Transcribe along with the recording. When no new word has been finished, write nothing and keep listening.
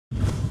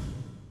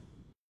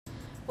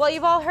Well,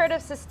 you've all heard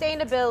of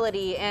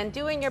sustainability and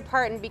doing your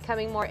part in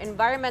becoming more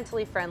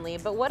environmentally friendly,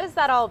 but what does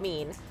that all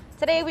mean?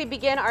 Today we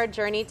begin our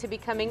journey to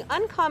becoming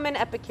uncommon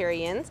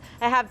Epicureans.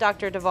 I have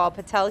Dr. Deval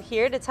Patel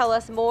here to tell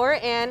us more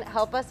and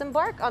help us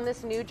embark on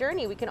this new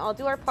journey. We can all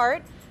do our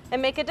part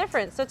and make a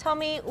difference. So tell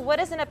me, what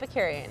is an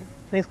Epicurean?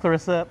 Thanks,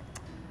 Clarissa.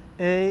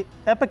 An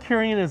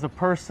Epicurean is a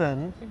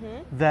person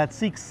that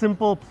seeks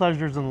simple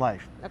pleasures in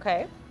life.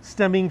 Okay.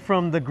 Stemming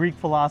from the Greek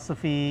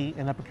philosophy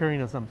and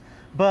Epicureanism.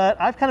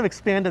 But I've kind of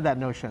expanded that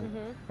notion,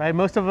 right?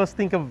 Most of us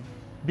think of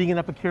being an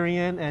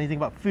Epicurean and you think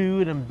about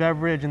food and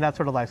beverage and that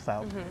sort of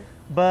lifestyle.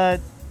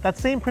 But that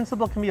same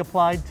principle can be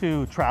applied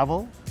to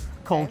travel,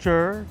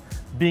 culture,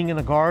 being in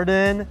a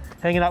garden,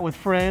 hanging out with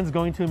friends,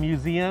 going to a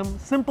museum,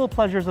 simple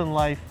pleasures in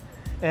life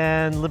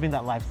and living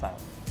that lifestyle.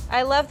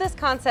 I love this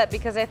concept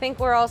because I think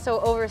we're also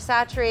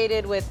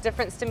oversaturated with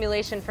different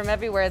stimulation from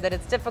everywhere that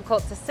it's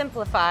difficult to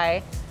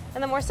simplify.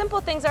 And the more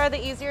simple things are,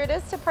 the easier it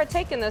is to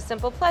partake in those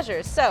simple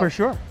pleasures. So for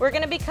sure, we're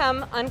going to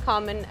become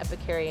uncommon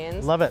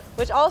Epicureans. Love it.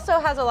 Which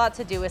also has a lot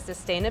to do with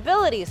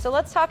sustainability. So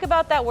let's talk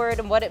about that word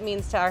and what it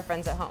means to our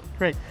friends at home.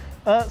 Great.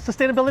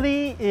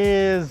 Sustainability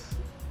is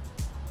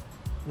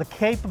the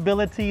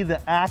capability,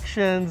 the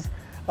actions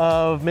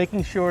of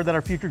making sure that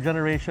our future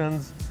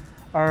generations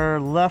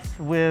are left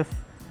with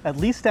at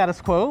least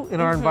status quo in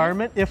our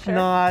environment, if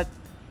not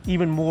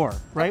even more,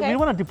 right? We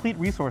want to deplete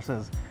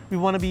resources. We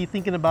want to be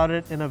thinking about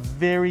it in a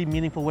very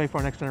meaningful way for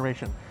our next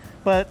generation.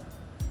 But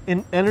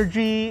in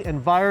energy,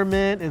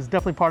 environment is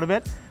definitely part of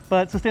it,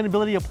 but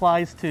sustainability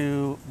applies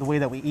to the way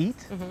that we eat,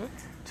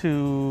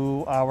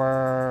 to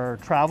our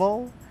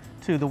travel,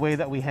 to the way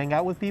that we hang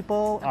out with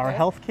people, our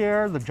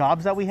healthcare, the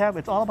jobs that we have.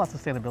 It's all about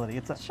sustainability.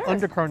 It's an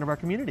undercurrent of our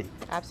community.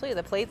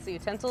 Absolutely, the plates, the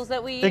utensils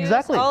that we use,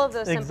 all of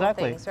those simple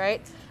things,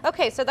 right?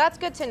 Okay, so that's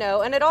good to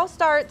know, and it all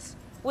starts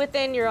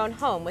within your own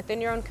home, within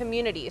your own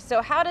community.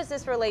 So how does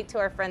this relate to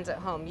our friends at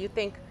home? You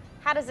think,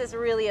 how does this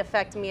really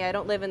affect me? I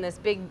don't live in this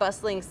big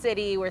bustling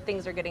city where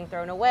things are getting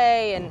thrown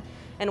away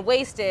and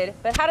wasted,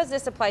 but how does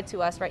this apply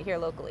to us right here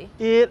locally?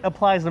 It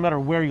applies no matter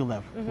where you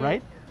live,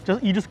 right?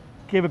 You just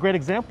gave a great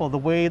example, the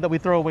way that we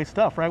throw away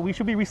stuff, right? We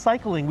should be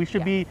recycling, we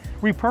should be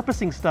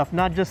repurposing stuff,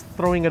 not just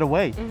throwing it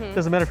away.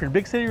 Doesn't matter if you're in a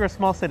big city or a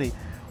small city.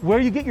 Where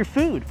you get your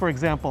food, for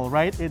example,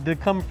 right? Did it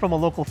come from a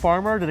local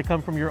farmer? Did it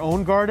come from your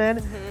own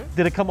garden?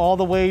 Did it come all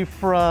the way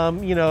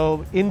from,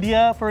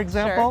 India, for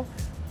example?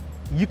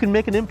 You can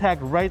make an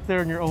impact right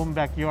there in your own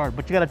backyard,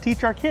 but you gotta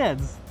teach our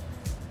kids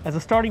as a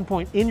starting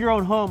point in your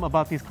own home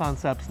about these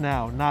concepts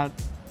now, not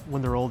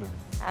when they're older.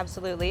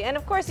 Absolutely, and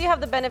of course you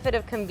have the benefit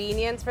of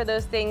convenience for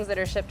those things that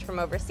are shipped from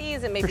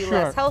overseas and maybe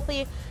less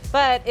healthy,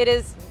 but it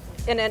is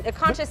a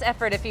conscious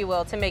effort, if you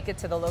will, to make it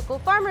to the local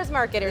farmer's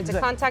market or to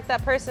contact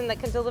that person that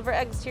can deliver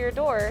eggs to your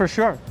door. For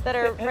sure. That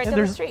are right down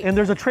the street. And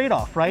there's a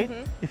trade-off, right?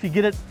 If you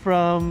get it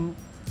from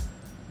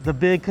the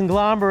big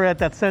conglomerate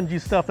that sends you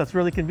stuff that's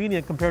really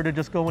convenient compared to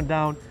just going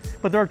down.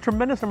 But there are a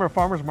tremendous number of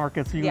farmers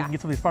markets, so you can get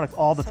some of these products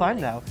all the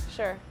time now.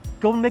 Sure.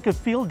 Go and make a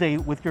field day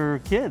with your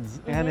kids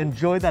and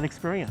enjoy that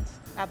experience.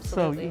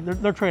 Absolutely. So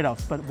they're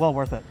trade-offs, but well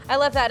worth it. I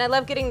love that, and I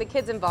love getting the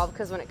kids involved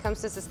because when it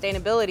comes to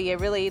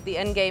sustainability, the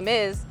end game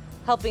is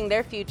helping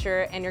their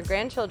future and your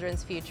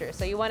grandchildren's future.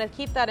 So you want to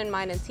keep that in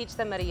mind and teach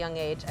them at a young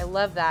age. I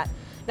love that.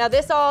 Now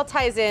this all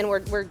ties in,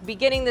 we're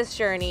beginning this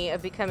journey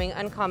of becoming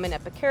uncommon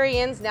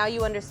Epicureans. Now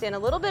you understand a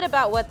little bit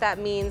about what that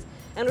means,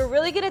 and we're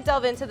really going to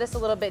delve into this a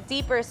little bit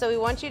deeper, so we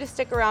want you to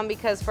stick around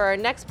because for our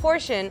next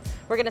portion,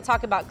 we're going to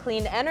talk about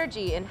clean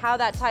energy and how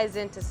that ties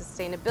into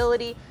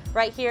sustainability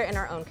right here in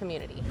our own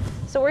community.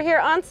 So we're here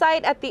on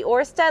site at the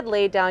Orsted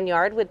laydown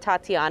yard with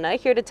Tatiana,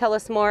 here to tell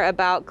us more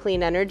about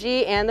clean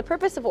energy and the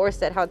purpose of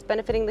Orsted, how it's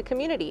benefiting the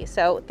community.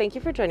 So thank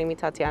you for joining me,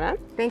 Tatiana.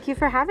 Thank you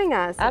for having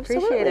us.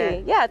 Absolutely. Appreciate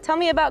it. Yeah, tell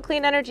me about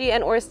clean energy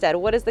and Orsted.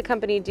 What does the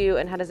company do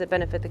and how does it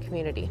benefit the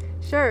community?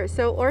 Sure.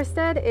 So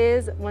Orsted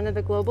is one of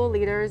the global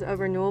leaders of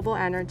renewable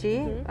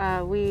energy.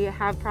 We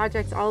have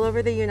projects all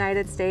over the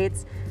United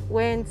States,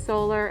 wind,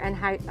 solar,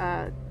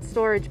 and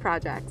storage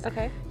projects.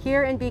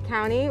 Here in B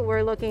County,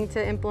 we're looking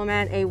to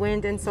implement a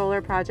wind and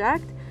solar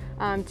project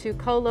to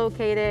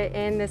co-locate it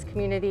in this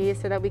community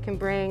so that we can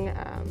bring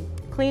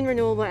clean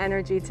renewable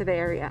energy to the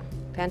area.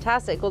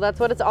 Fantastic. Well, that's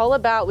what it's all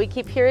about. We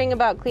keep hearing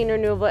about clean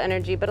renewable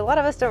energy, but a lot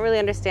of us don't really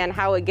understand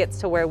how it gets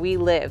to where we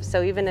live.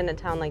 So even in a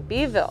town like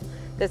Beeville,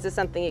 this is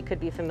something you could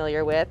be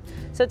familiar with.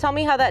 So tell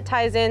me how that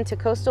ties into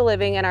coastal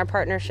living and our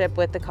partnership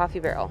with the Coffee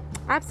Barrel.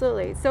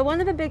 Absolutely. So one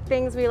of the big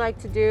things we like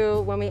to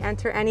do when we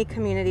enter any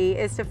community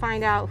is to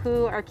find out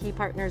who our key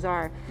partners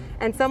are.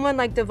 And someone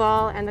like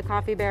Deval and the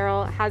Coffee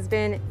Barrel has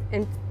been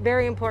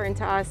very important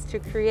to us to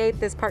create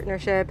this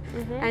partnership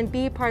and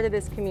be part of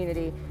this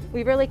community.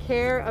 We really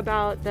care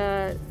about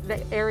the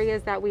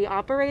areas that we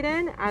operate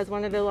in as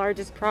one of the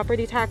largest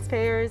property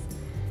taxpayers,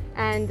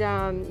 and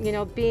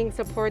being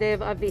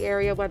supportive of the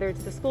area, whether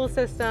it's the school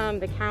system,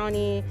 the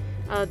county,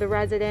 the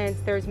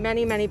residents. There's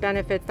many, many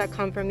benefits that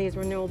come from these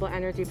renewable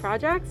energy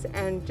projects,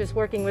 and just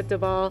working with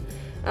Deval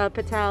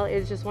Patel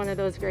is just one of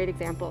those great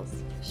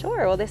examples.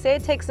 Sure. Well, they say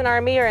it takes an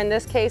army, or in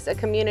this case, a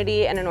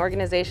community and an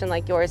organization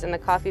like yours in the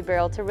Coffee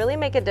Barrel to really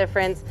make a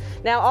difference.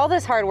 Now, all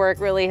this hard work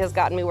really has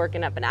gotten me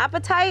working up an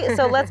appetite,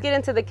 so let's get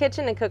into the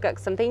kitchen and cook up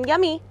something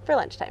yummy for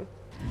lunchtime.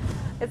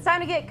 It's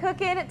time to get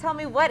cooking. Tell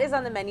me, what is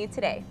on the menu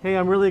today? Hey,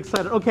 I'm really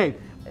excited. Okay,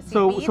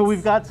 so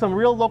we've got some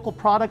real local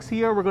products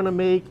here. We're gonna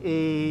make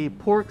a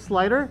pork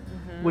slider,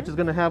 which is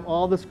gonna have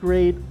all this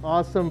great,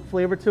 awesome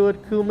flavor to it.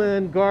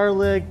 Cumin,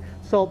 garlic,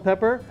 salt,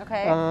 pepper.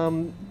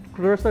 Okay.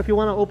 Clarissa, if you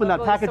want to open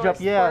that package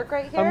up, yeah.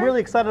 Right, I'm really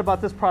excited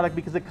about this product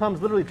because it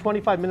comes literally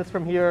 25 minutes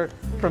from here,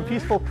 from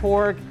Peaceful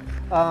Pork,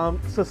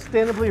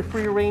 sustainably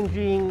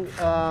free-ranging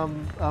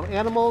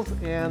animals,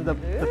 and the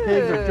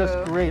pigs are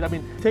just great. I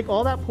mean, take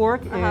all that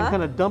pork and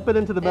kind of dump it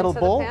into the metal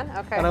bowl,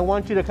 and I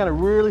want you to kind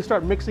of really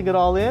start mixing it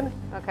all in,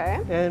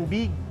 and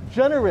be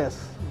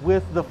generous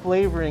with the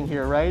flavoring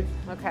here, right?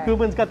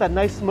 Cumin's got that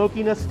nice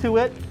smokiness to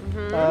it.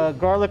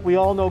 Garlic, we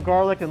all know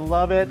garlic and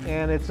love it,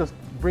 and it's just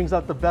brings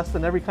out the best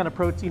in every kind of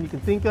protein you can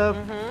think of.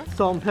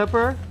 Salt and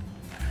pepper.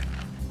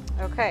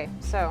 Okay,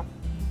 so.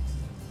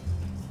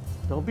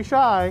 Don't be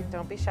shy.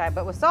 Don't be shy,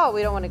 but with salt,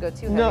 we don't want to go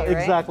too heavy, right?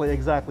 No,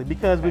 exactly,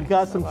 because we've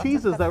got some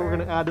cheeses that we're going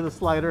to add to the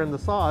slider and the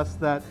sauce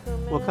that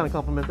will kind of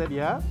complement that,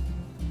 All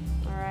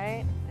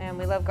right, and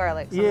we love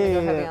garlic, so I'm going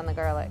to go heavy on the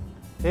garlic.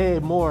 Hey,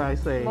 more, I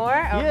say. More?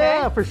 Okay.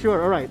 Yeah, for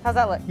sure. All right. How's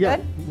that look? Yeah.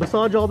 Good?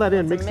 Massage all that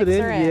in, mix it in.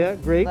 Yeah,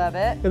 great. Love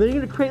it. And then you're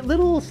going to create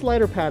little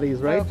slider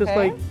patties, right? Just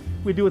like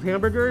we do with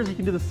hamburgers. You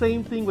can do the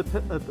same thing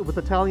with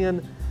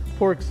Italian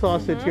pork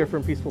sausage here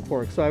from Peaceful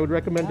Pork. So I would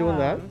recommend doing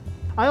that.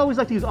 I always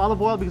like to use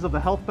olive oil because of the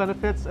health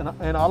benefits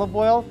and olive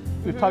oil.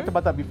 We've talked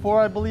about that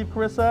before, I believe,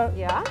 Carissa.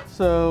 Yeah.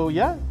 So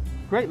yeah,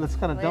 great. Let's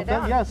kind of dump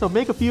that. Yeah. So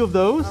make a few of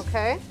those.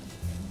 Okay.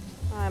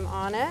 I'm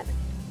on it.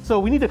 So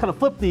we need to kind of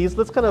flip these.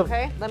 Let's kind of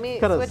let me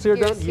kind of sear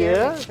down.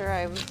 Yeah. Make sure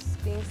I'm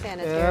being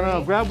sanitary.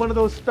 And grab one of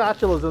those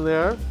spatulas in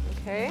there.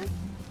 Okay.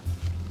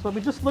 So let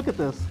me just look at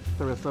this,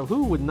 Carissa.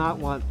 Who would not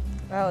want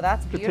to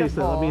taste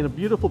it? I mean, a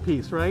beautiful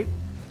piece, right?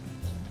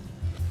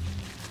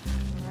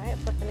 All right,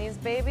 flipping these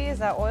babies.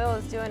 That oil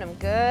is doing them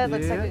good.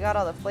 Looks like we got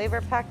all the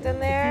flavor packed in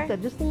there. Heat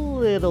that just a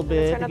little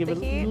bit. Turn up the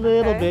heat. A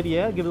little bit,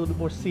 yeah. Give it a little bit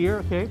more sear.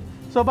 Okay.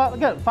 So about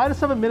again 5 to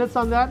 7 minutes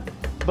on that,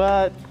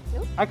 but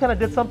I kind of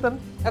did something.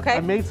 Okay.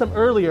 I made some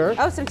earlier.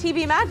 Oh, some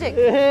TV magic.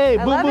 Hey,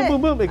 boom, boom,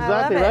 boom, boom.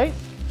 Exactly, right?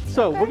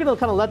 So we're going to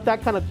kind of let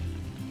that kind of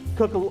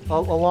cook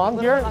along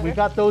here. We've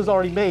got those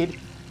already made.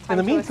 In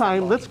the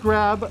meantime, let's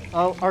grab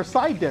our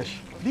side dish.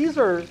 These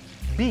are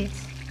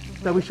beets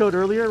that we showed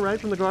earlier, right,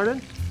 from the garden.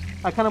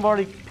 I kind of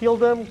already peeled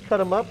them, cut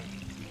them up.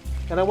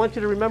 And I want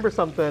you to remember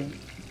something.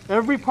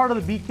 Every part of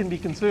the beet can be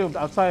consumed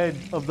outside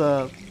of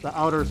the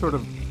outer sort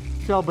of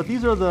shell, but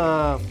these are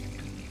the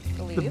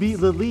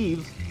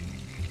leaves.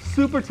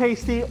 Super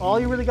tasty.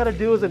 All you really got to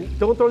do is, and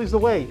don't throw these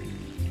away.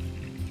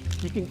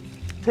 You can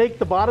take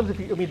the bottoms if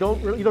you, you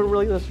don't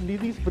really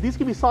need these, but these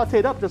can be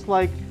sautéed up just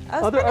like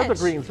other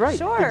greens, right?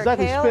 Sure.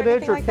 Exactly. Kale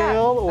spinach or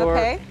kale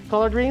or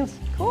collard greens.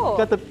 Cool.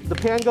 Got the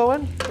pan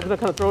going. I'm gonna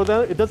kind of throw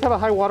that. It does have a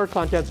high water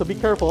content, so be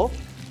careful.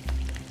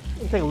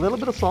 Take a little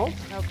bit of salt.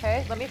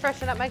 Okay. Let me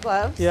freshen up my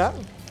gloves. Yeah.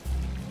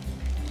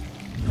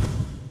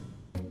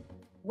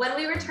 When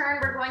we return,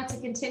 we're going to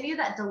continue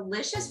that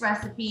delicious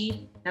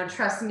recipe. Now,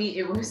 trust me,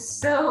 it was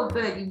so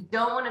good. You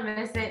don't want to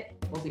miss it.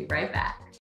 We'll be right back.